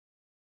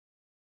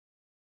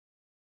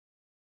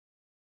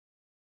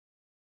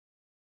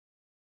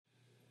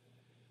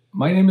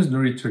My name is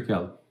Nury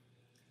Turkel.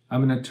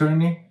 I'm an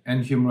attorney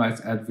and human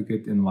rights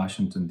advocate in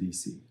Washington,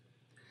 D.C.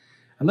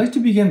 I'd like to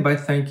begin by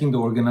thanking the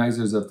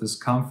organizers of this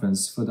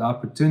conference for the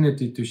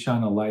opportunity to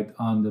shine a light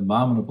on the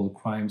abominable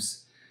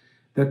crimes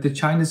that the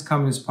Chinese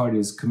Communist Party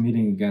is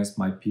committing against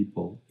my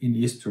people in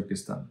East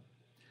Turkestan,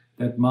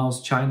 that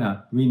Mao's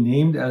China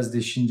renamed as the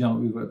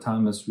Xinjiang Uyghur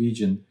Autonomous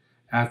Region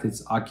after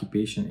its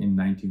occupation in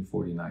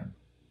 1949.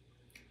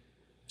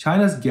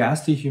 China's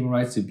ghastly human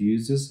rights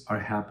abuses are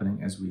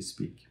happening as we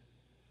speak.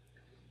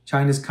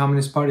 China's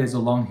Communist Party has a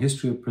long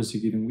history of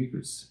persecuting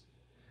Uyghurs,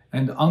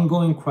 and the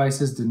ongoing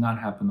crisis did not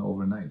happen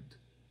overnight.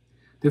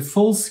 The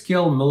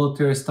full-scale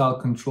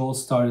military-style control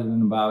started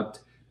in about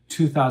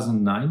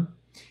 2009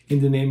 in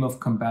the name of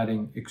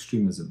combating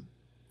extremism.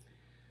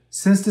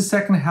 Since the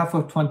second half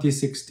of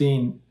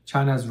 2016,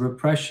 China's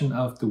repression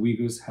of the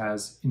Uyghurs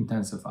has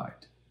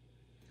intensified.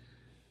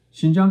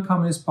 Xinjiang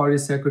Communist Party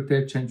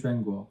Secretary Chen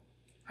Quanguo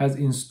has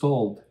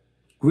installed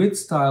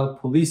grid-style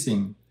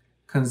policing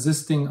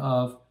consisting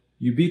of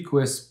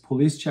ubiquitous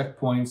police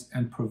checkpoints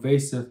and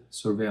pervasive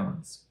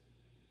surveillance.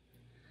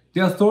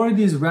 The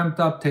authorities ramped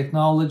up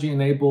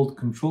technology-enabled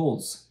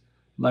controls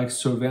like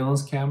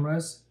surveillance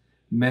cameras,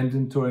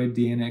 mandatory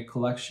DNA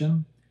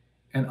collection,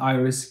 and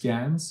iris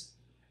scans,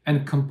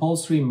 and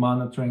compulsory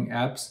monitoring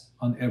apps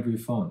on every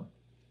phone.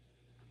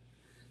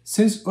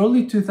 Since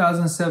early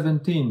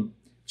 2017,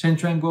 Chen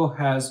Quanguo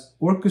has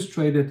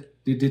orchestrated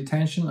the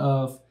detention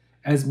of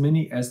as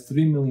many as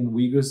 3 million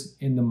Uyghurs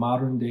in the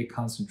modern-day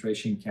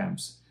concentration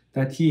camps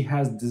that he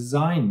has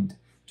designed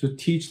to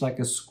teach like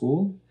a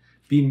school,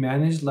 be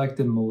managed like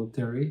the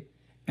military,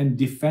 and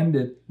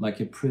defended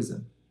like a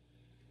prison.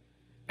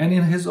 And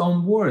in his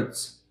own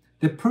words,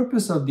 the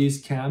purpose of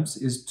these camps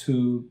is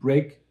to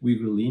break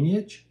Uyghur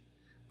lineage,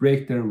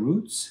 break their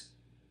roots,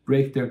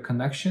 break their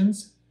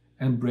connections,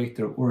 and break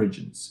their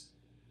origins.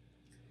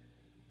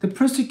 The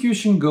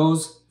persecution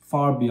goes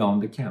far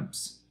beyond the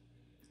camps.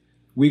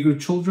 Uyghur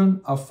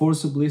children are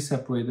forcibly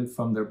separated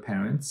from their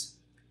parents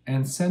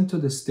and sent to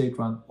the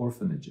state-run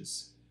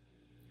orphanages.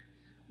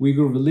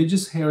 Uyghur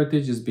religious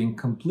heritage is being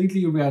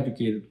completely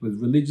eradicated,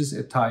 with religious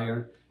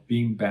attire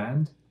being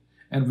banned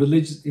and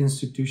religious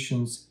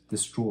institutions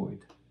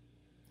destroyed.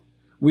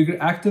 Uyghur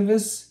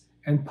activists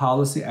and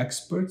policy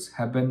experts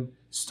have been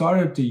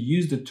started to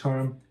use the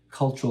term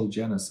cultural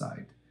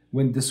genocide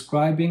when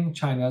describing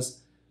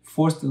China's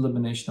forced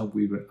elimination of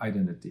Uyghur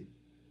identity.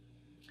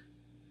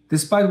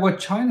 Despite what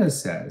China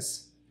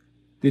says,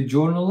 the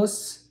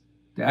journalists,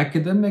 the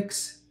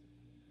academics,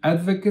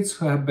 advocates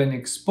who have been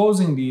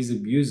exposing these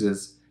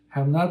abuses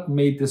have not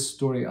made this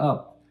story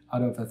up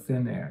out of a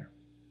thin air.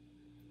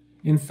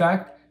 In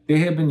fact, they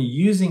have been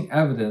using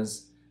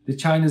evidence the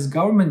Chinese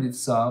government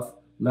itself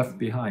left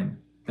behind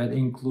that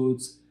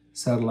includes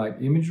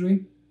satellite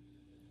imagery,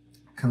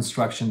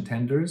 construction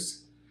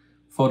tenders,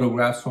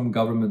 photographs from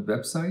government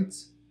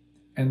websites,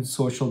 and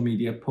social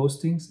media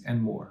postings,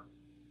 and more.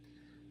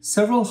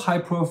 Several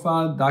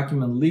high-profile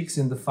document leaks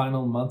in the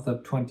final month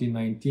of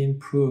 2019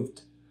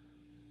 proved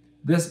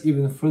this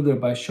even further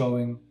by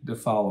showing the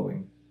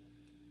following.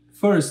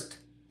 First,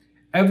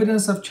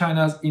 evidence of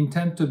China's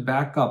intent to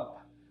back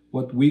up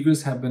what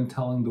Uyghurs have been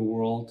telling the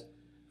world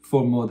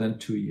for more than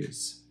 2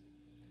 years.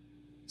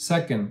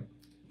 Second,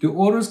 the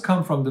orders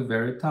come from the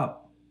very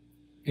top.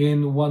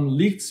 In one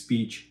leaked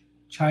speech,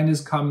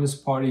 China's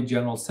Communist Party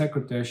General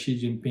Secretary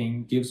Xi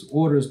Jinping gives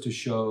orders to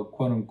show,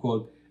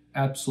 quote-unquote,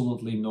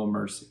 absolutely no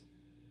mercy.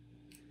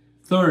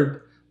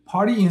 Third,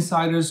 party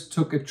insiders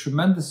took a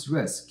tremendous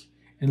risk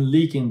in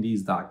leaking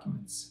these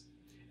documents,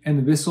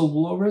 and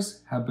whistleblowers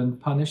have been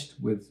punished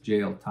with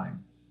jail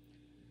time.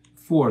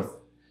 Fourth,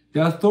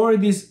 the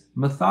authorities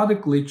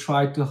methodically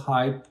tried to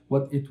hide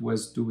what it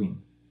was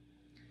doing.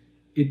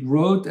 It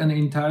wrote an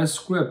entire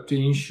script to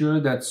ensure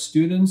that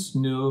students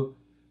knew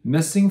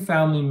missing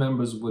family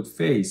members would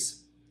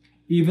face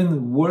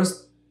even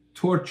worse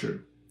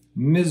torture,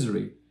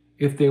 misery,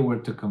 if they were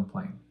to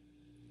complain.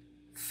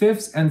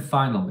 Fifth and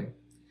finally,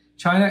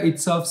 China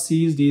itself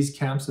sees these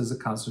camps as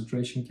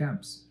concentration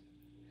camps.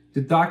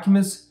 The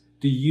documents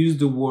do use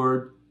the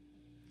word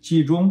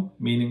集中,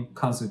 meaning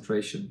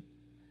concentration,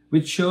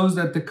 which shows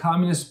that the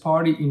Communist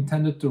Party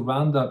intended to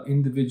round up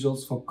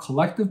individuals for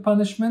collective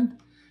punishment,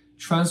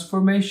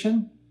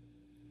 transformation,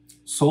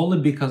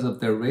 solely because of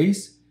their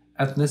race,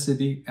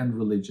 ethnicity, and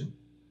religion.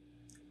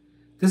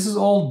 This is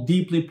all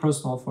deeply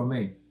personal for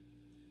me.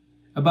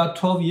 About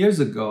 12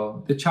 years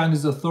ago, the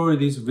Chinese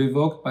authorities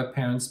revoked my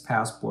parents'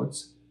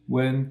 passports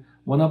when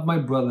one of my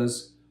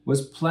brothers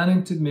was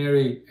planning to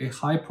marry a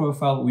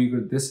high-profile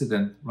Uyghur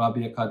dissident,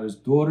 Rabia Qadir's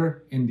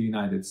daughter, in the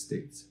United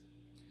States.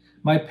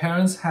 My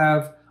parents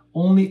have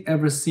only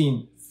ever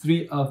seen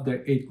 3 of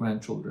their 8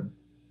 grandchildren.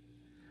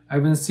 I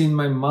haven't seen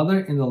my mother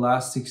in the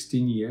last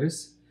 16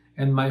 years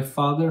and my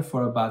father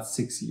for about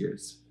 6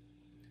 years.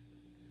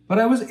 But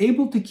I was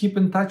able to keep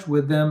in touch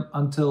with them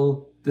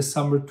until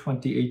December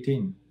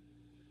 2018.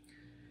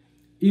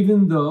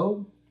 Even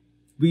though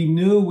we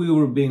knew we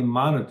were being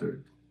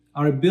monitored,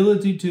 our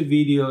ability to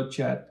video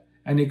chat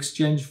and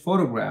exchange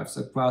photographs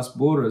across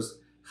borders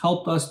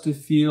helped us to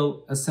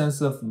feel a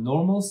sense of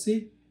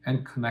normalcy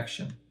and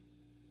connection.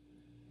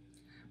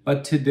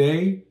 But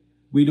today,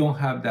 we don't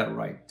have that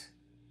right,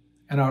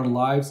 and our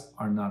lives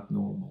are not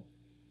normal.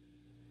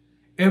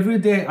 Every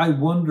day, I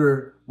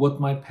wonder what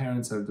my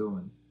parents are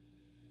doing,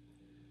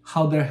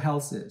 how their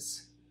health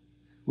is,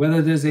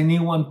 whether there's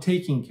anyone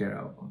taking care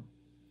of them.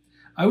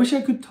 I wish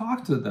I could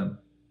talk to them.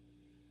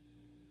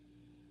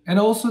 And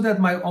also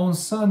that my own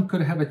son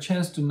could have a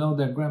chance to know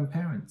their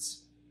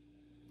grandparents.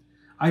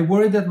 I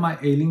worry that my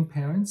ailing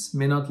parents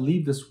may not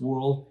leave this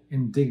world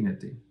in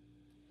dignity,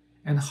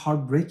 and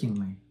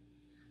heartbreakingly,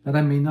 that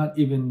I may not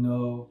even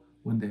know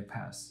when they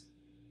pass.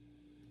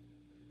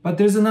 But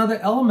there's another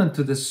element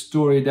to this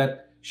story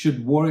that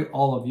should worry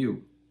all of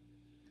you,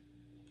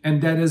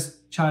 and that is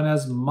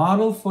China's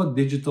model for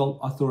digital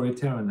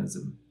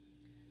authoritarianism,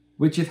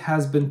 which it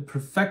has been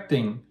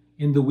perfecting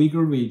in the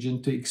Uyghur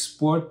region to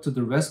export to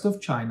the rest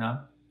of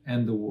China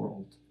and the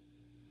world.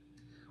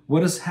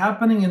 What is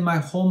happening in my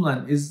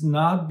homeland is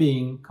not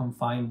being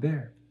confined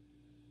there.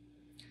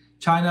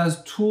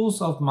 China's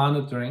tools of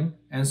monitoring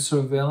and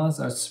surveillance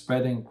are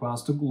spreading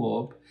across the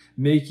globe,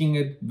 making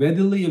it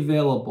readily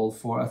available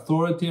for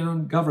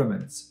authoritarian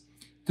governments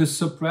to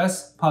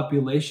suppress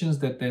populations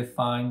that they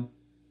find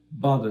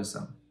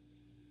bothersome.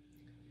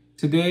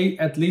 Today,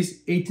 at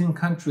least 18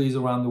 countries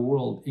around the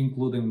world,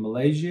 including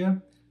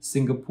Malaysia,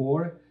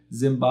 Singapore,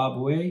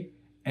 Zimbabwe,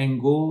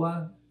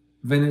 Angola,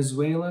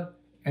 Venezuela,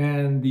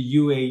 and the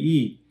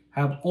UAE,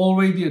 have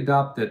already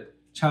adopted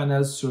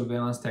China's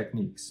surveillance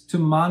techniques to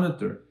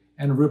monitor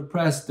and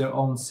repress their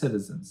own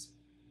citizens.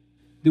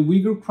 The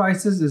Uyghur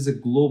crisis is a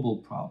global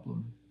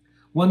problem,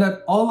 one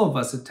that all of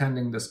us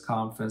attending this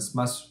conference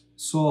must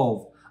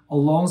solve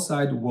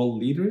alongside world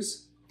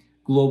leaders,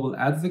 global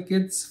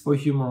advocates for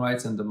human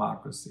rights and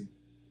democracy.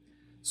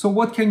 So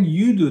what can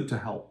you do to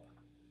help?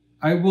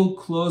 I will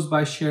close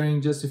by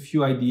sharing just a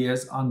few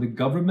ideas on the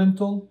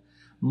governmental,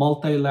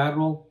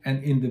 multilateral,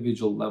 and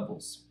individual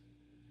levels.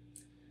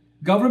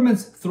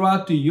 Governments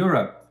throughout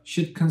Europe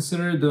should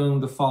consider doing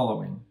the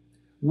following.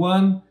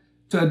 1,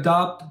 to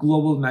adopt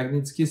global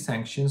Magnitsky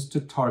sanctions to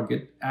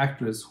target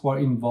actors who are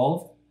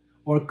involved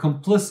or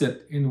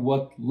complicit in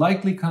what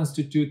likely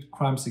constitute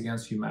crimes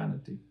against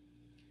humanity.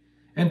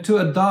 And to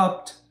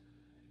adopt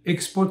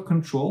export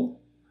control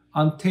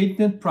on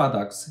tainted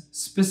products,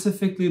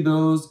 specifically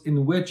those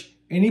in which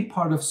any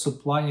part of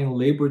supply and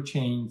labor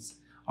chains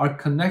are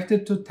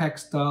connected to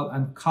textile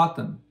and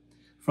cotton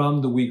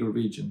from the Uyghur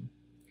region.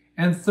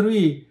 And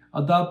 3,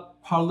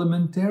 adopt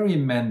parliamentary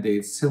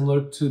mandates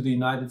similar to the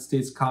United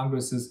States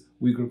Congress's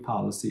Uyghur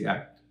Policy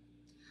Act.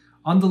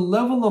 On the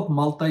level of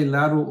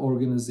multilateral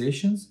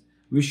organizations,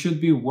 we should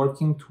be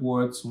working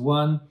towards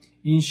 1,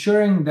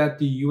 ensuring that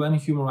the UN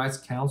Human Rights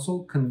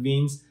Council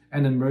convenes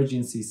an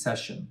emergency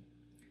session.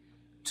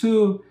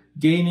 2,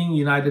 gaining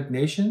United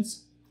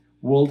Nations,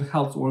 World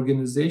Health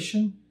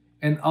Organization,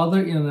 and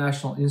other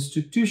international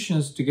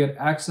institutions to get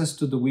access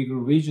to the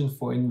Uyghur region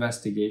for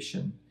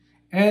investigation.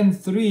 And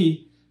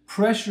 3,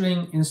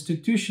 pressuring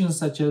institutions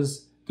such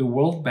as the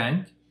World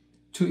Bank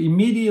to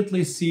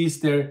immediately cease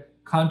their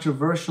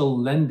controversial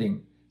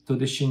lending to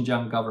the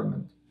Xinjiang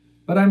government.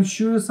 But I'm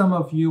sure some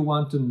of you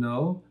want to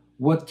know,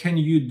 what can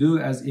you do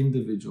as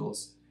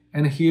individuals?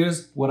 And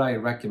here's what I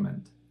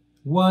recommend.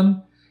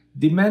 1,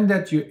 demand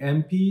that your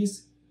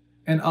MPs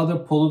and other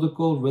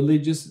political,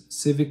 religious,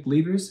 civic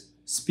leaders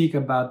speak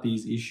about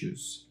these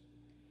issues.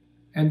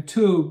 And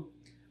 2,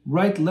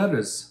 write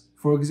letters.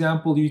 For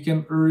example, you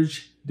can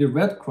urge the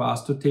Red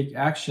Cross to take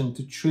action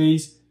to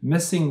trace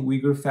missing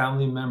Uyghur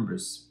family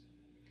members.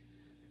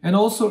 And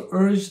also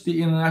urge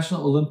the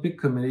International Olympic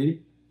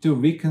Committee to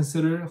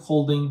reconsider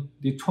holding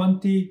the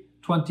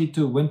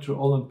 2022 Winter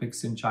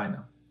Olympics in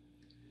China.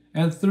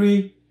 And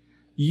 3,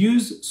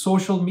 use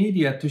social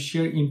media to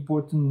share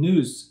important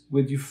news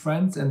with your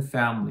friends and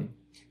family,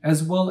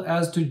 as well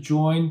as to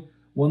join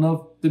one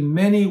of the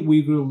many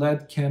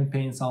Uyghur-led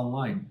campaigns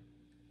online.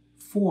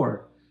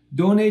 4,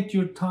 donate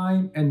your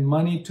time and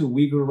money to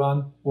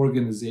Uyghur-run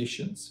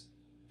organizations.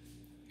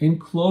 In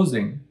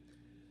closing,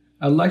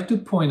 I'd like to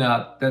point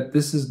out that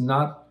this is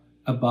not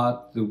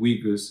about the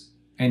Uyghurs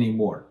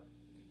anymore,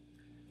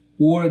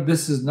 or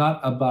this is not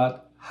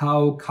about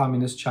how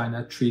Communist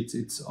China treats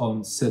its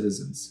own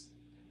citizens.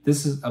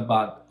 This is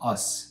about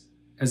us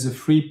as a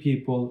free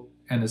people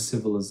and a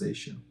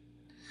civilization.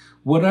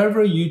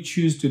 Whatever you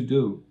choose to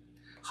do,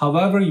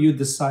 however you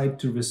decide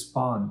to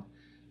respond,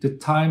 the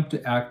time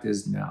to act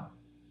is now.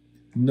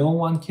 No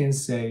one can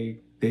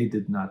say they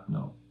did not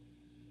know,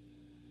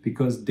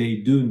 because they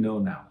do know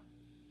now.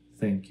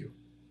 Thank you.